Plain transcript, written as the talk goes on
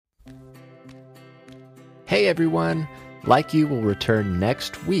Hey everyone, Like You will return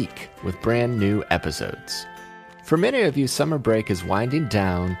next week with brand new episodes. For many of you, summer break is winding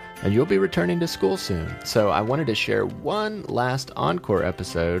down and you'll be returning to school soon, so I wanted to share one last Encore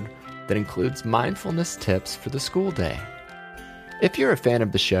episode that includes mindfulness tips for the school day. If you're a fan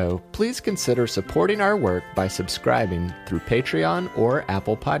of the show, please consider supporting our work by subscribing through Patreon or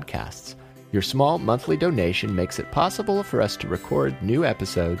Apple Podcasts. Your small monthly donation makes it possible for us to record new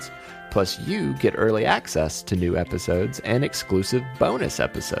episodes, plus you get early access to new episodes and exclusive bonus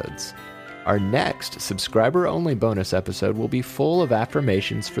episodes. Our next subscriber-only bonus episode will be full of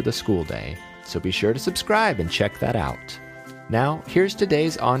affirmations for the school day, so be sure to subscribe and check that out. Now, here's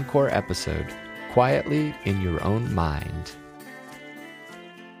today's Encore episode, Quietly in Your Own Mind.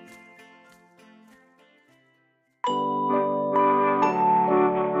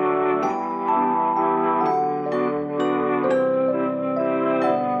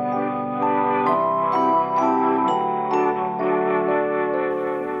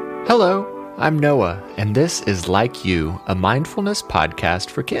 Hello, I'm Noah, and this is Like You, a mindfulness podcast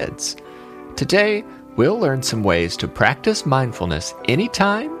for kids. Today, we'll learn some ways to practice mindfulness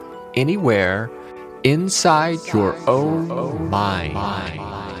anytime, anywhere, inside your own mind.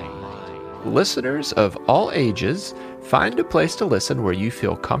 Listeners of all ages, find a place to listen where you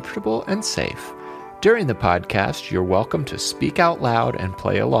feel comfortable and safe. During the podcast, you're welcome to speak out loud and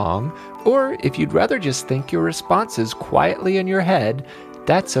play along, or if you'd rather just think your responses quietly in your head,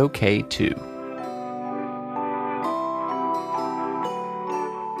 that's okay too.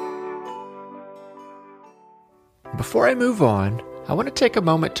 Before I move on, I want to take a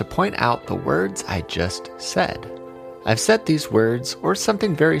moment to point out the words I just said. I've said these words or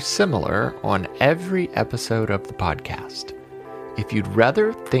something very similar on every episode of the podcast. If you'd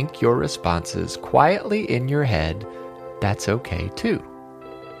rather think your responses quietly in your head, that's okay too.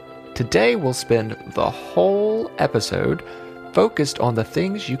 Today we'll spend the whole episode focused on the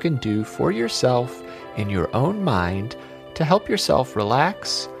things you can do for yourself in your own mind to help yourself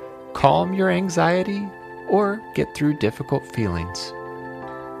relax, calm your anxiety, or get through difficult feelings.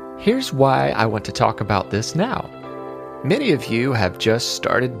 Here's why I want to talk about this now. Many of you have just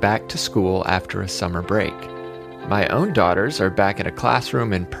started back to school after a summer break. My own daughters are back in a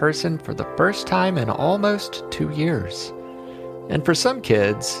classroom in person for the first time in almost 2 years. And for some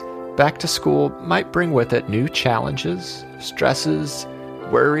kids, back to school might bring with it new challenges, stresses,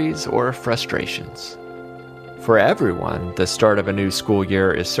 worries, or frustrations. For everyone, the start of a new school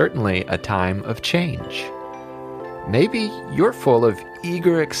year is certainly a time of change. Maybe you're full of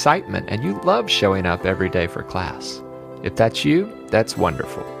eager excitement and you love showing up every day for class. If that's you, that's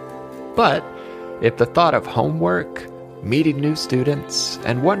wonderful. But if the thought of homework, meeting new students,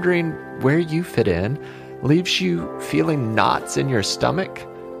 and wondering where you fit in leaves you feeling knots in your stomach,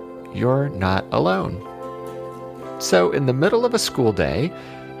 you're not alone. So in the middle of a school day,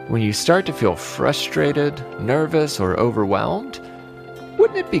 when you start to feel frustrated, nervous, or overwhelmed,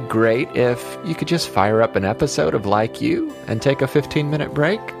 wouldn't it be great if you could just fire up an episode of Like You and take a 15-minute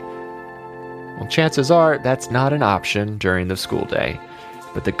break? Well, chances are that's not an option during the school day.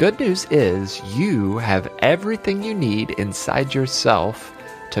 But the good news is you have everything you need inside yourself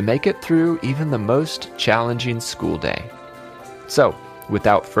to make it through even the most challenging school day. So,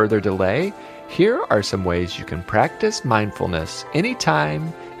 without further delay, here are some ways you can practice mindfulness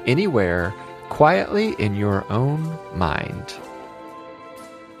anytime, anywhere, quietly in your own mind.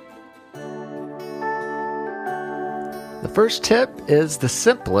 The first tip is the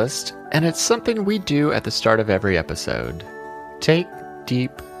simplest, and it's something we do at the start of every episode. Take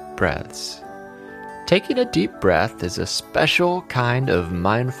deep breaths. Taking a deep breath is a special kind of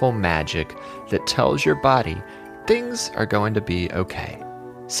mindful magic that tells your body things are going to be okay.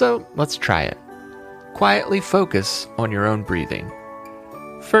 So let's try it. Quietly focus on your own breathing.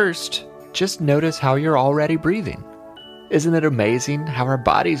 First, just notice how you're already breathing. Isn't it amazing how our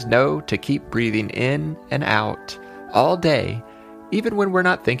bodies know to keep breathing in and out all day, even when we're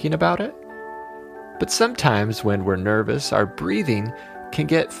not thinking about it? But sometimes when we're nervous, our breathing can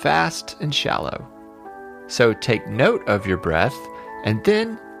get fast and shallow. So take note of your breath and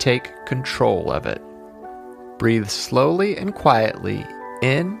then take control of it. Breathe slowly and quietly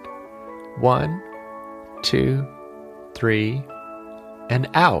in, 1, 2, 3, and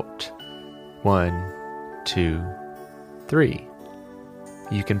out, 1, 2, 3.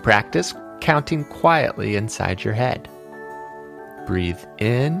 You can practice counting quietly inside your head. Breathe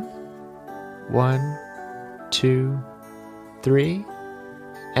in, 1, 2, 3,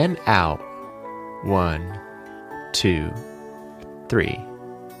 and out, 1, 2, 3.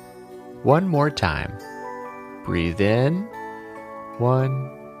 One more time. Breathe in,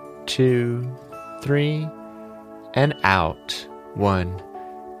 1, 2, 3, and out. 1,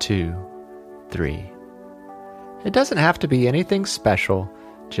 2, 3. It doesn't have to be anything special.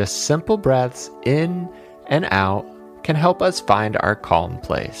 Just simple breaths in and out can help us find our calm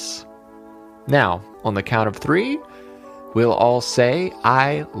place. Now, on the count of 3, we'll all say,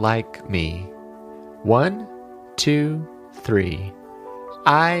 I like me. 1, 2, 3.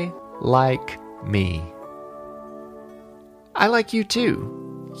 I like me. I like you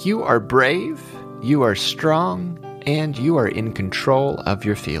too. You are brave, you are strong, and you are in control of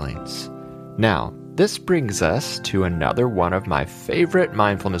your feelings. Now, this brings us to another one of my favorite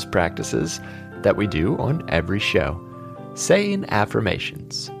mindfulness practices that we do on every show, saying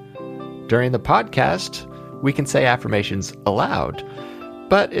affirmations. During the podcast, we can say affirmations aloud,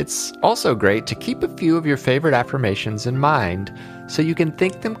 but it's also great to keep a few of your favorite affirmations in mind so you can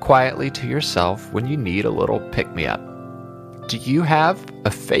think them quietly to yourself when you need a little pick-me-up. Do you have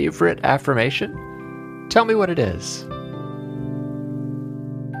a favorite affirmation? Tell me what it is.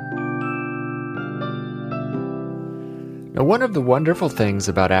 Now, one of the wonderful things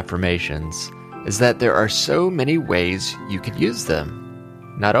about affirmations is that there are so many ways you could use them,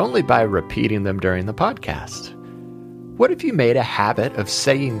 not only by repeating them during the podcast. What if you made a habit of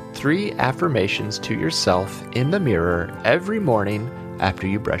saying 3 affirmations to yourself in the mirror every morning after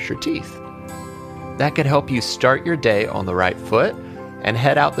you brush your teeth? That could help you start your day on the right foot and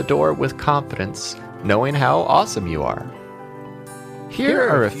head out the door with confidence, knowing how awesome you are. Here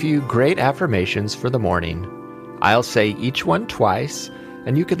are a few great affirmations for the morning. I'll say each one twice,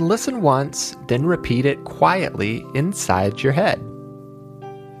 and you can listen once, then repeat it quietly inside your head.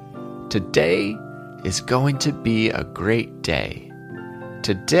 Today is going to be a great day.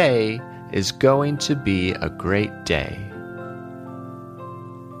 Today is going to be a great day.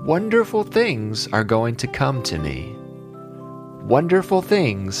 Wonderful things are going to come to me. Wonderful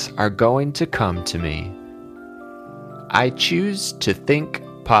things are going to come to me. I choose to think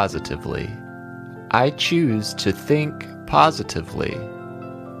positively. I choose to think positively.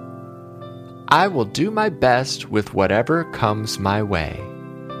 I will do my best with whatever comes my way.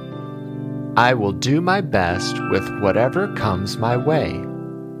 I will do my best with whatever comes my way.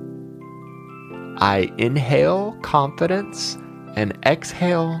 I inhale confidence and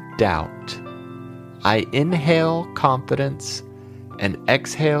exhale doubt. I inhale confidence and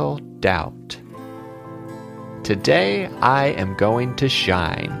exhale doubt. Today I am going to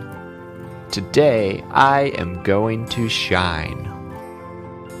shine. Today I am going to shine.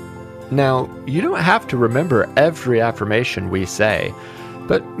 Now, you don't have to remember every affirmation we say,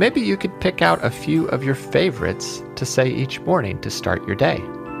 but maybe you could pick out a few of your favorites to say each morning to start your day.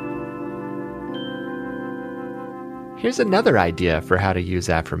 Here's another idea for how to use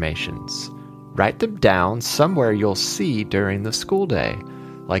affirmations. Write them down somewhere you'll see during the school day,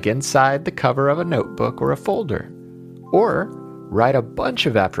 like inside the cover of a notebook or a folder. Or write a bunch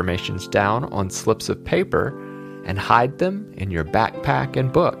of affirmations down on slips of paper and hide them in your backpack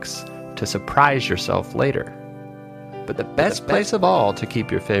and books to surprise yourself later. But the best place of all to keep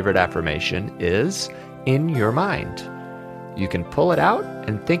your favorite affirmation is in your mind. You can pull it out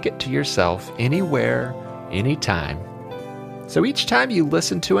and think it to yourself anywhere, anytime. So each time you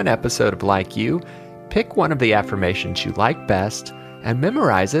listen to an episode of Like You, pick one of the affirmations you like best and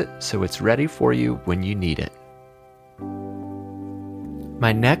memorize it so it's ready for you when you need it.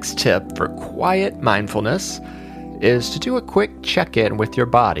 My next tip for quiet mindfulness is to do a quick check-in with your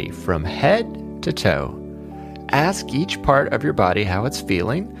body from head to toe. Ask each part of your body how it's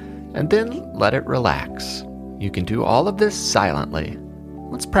feeling, and then let it relax. You can do all of this silently.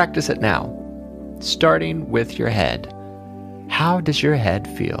 Let's practice it now. Starting with your head. How does your head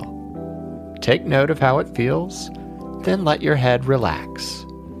feel? Take note of how it feels, then let your head relax.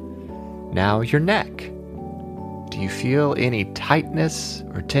 Now your neck. Do you feel any tightness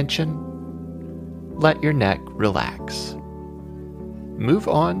or tension? Let your neck relax. Move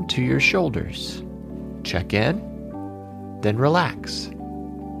on to your shoulders. Check in, then relax.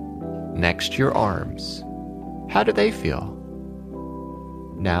 Next, your arms. How do they feel?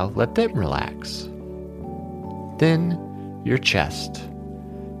 Now let them relax. Then your chest.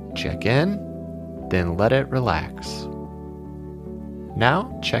 Check in, then let it relax.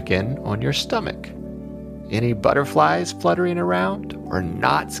 Now check in on your stomach. Any butterflies fluttering around or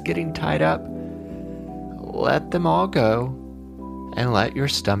knots getting tied up? Let them all go and let your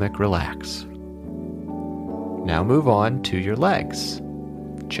stomach relax. Now move on to your legs.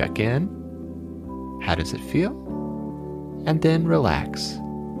 Check in. How does it feel? And then relax.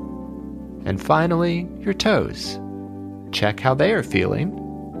 And finally, your toes. Check how they are feeling,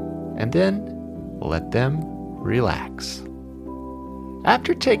 and then let them relax.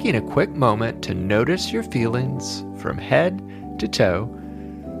 After taking a quick moment to notice your feelings from head to toe,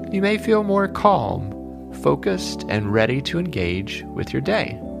 you may feel more calm, focused, and ready to engage with your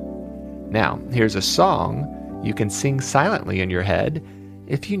day. Now, here's a song you can sing silently in your head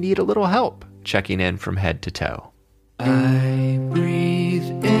if you need a little help checking in from head to toe. I breathe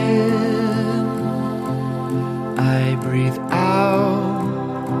in, I breathe out,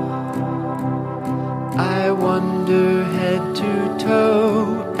 I wander head to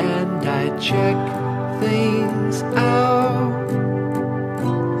toe, and I check things out.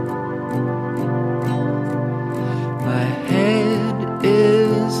 My head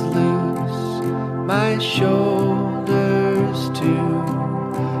is loose, my shoulders too,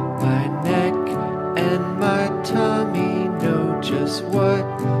 my neck and my tummy know just what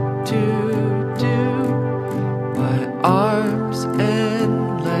to do. My arms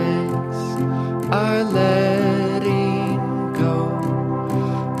and legs are letting go,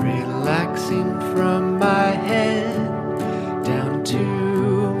 relaxing from my head down to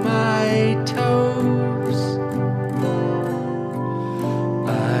my toes.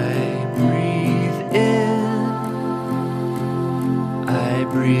 I breathe in, I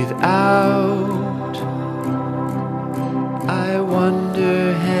breathe out, I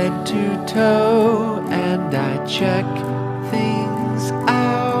wander head to toe, and I check things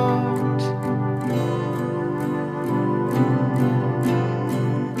out.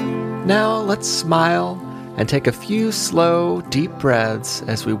 Now let's smile and take a few slow, deep breaths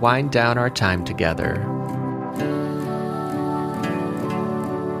as we wind down our time together.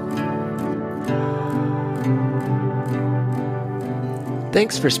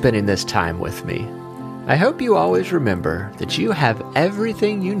 Thanks for spending this time with me. I hope you always remember that you have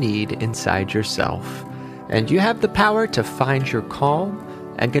everything you need inside yourself, and you have the power to find your calm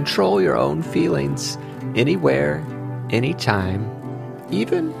and control your own feelings anywhere, anytime,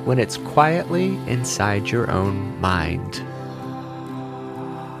 even when it's quietly inside your own mind.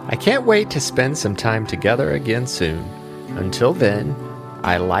 I can't wait to spend some time together again soon. Until then,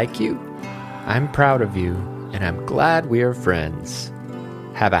 I like you, I'm proud of you, and I'm glad we are friends.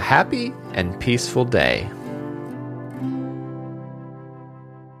 Have a happy and peaceful day.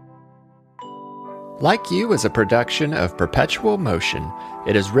 Like You is a production of Perpetual Motion.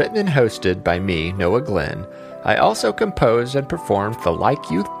 It is written and hosted by me, Noah Glenn. I also composed and performed the Like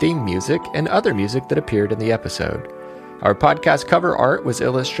You theme music and other music that appeared in the episode. Our podcast cover art was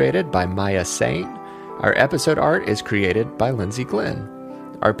illustrated by Maya Sain. Our episode art is created by Lindsay Glenn.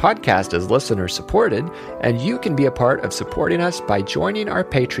 Our podcast is listener-supported, and you can be a part of supporting us by joining our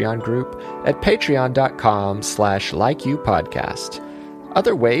Patreon group at patreon.com/likeyoupodcast.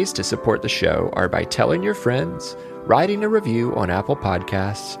 Other ways to support the show are by telling your friends, writing a review on Apple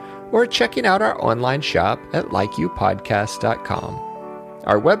Podcasts, or checking out our online shop at likeyoupodcast.com.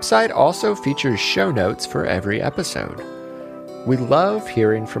 Our website also features show notes for every episode. We love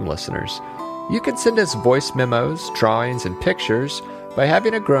hearing from listeners. You can send us voice memos, drawings, and pictures by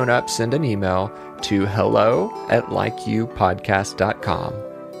having a grown-up send an email to hello@likeyoupodcast.com.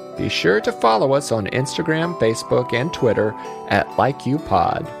 Be sure to follow us on Instagram, Facebook, and Twitter at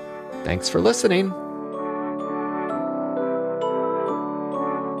LikeYouPod. Thanks for listening.